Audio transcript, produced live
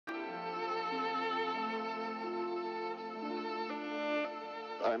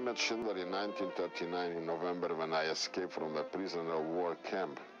I met Schindler in 1939 in November when I escaped from a prisoner of war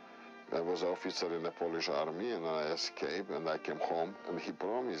camp. I was an officer in the Polish army and I escaped and I came home and he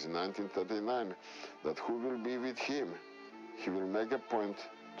promised in 1939 that who will be with him, he will make a point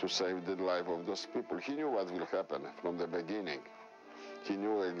to save the life of those people. He knew what will happen from the beginning. He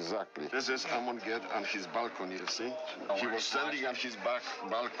knew exactly. This is Amon Goeth on his balcony, you see? He was standing on his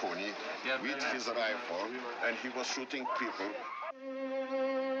balcony with his rifle and he was shooting people.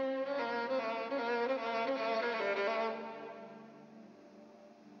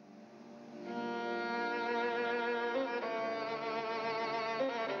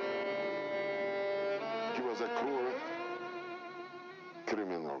 He was a cruel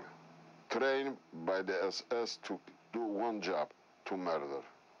criminal, trained by the SS to do one job, to murder.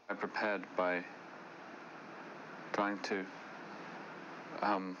 I prepared by trying to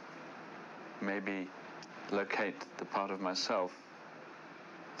maybe locate the part of myself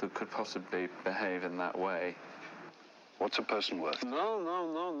that could possibly behave in that way. What's a person worth?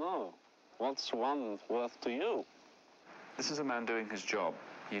 No. What's one worth to you? This is a man doing his job.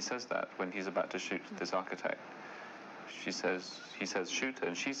 He says that when he's about to shoot this architect. He says, shoot,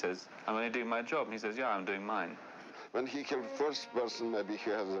 and she says, I'm only doing my job. And he says, yeah, I'm doing mine. When he killed first person, maybe he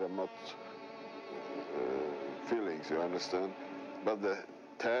has remote feelings, you understand? But the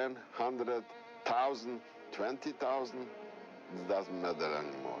 10, 100, 1,000, 20,000, it doesn't matter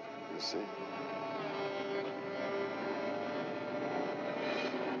anymore, you see?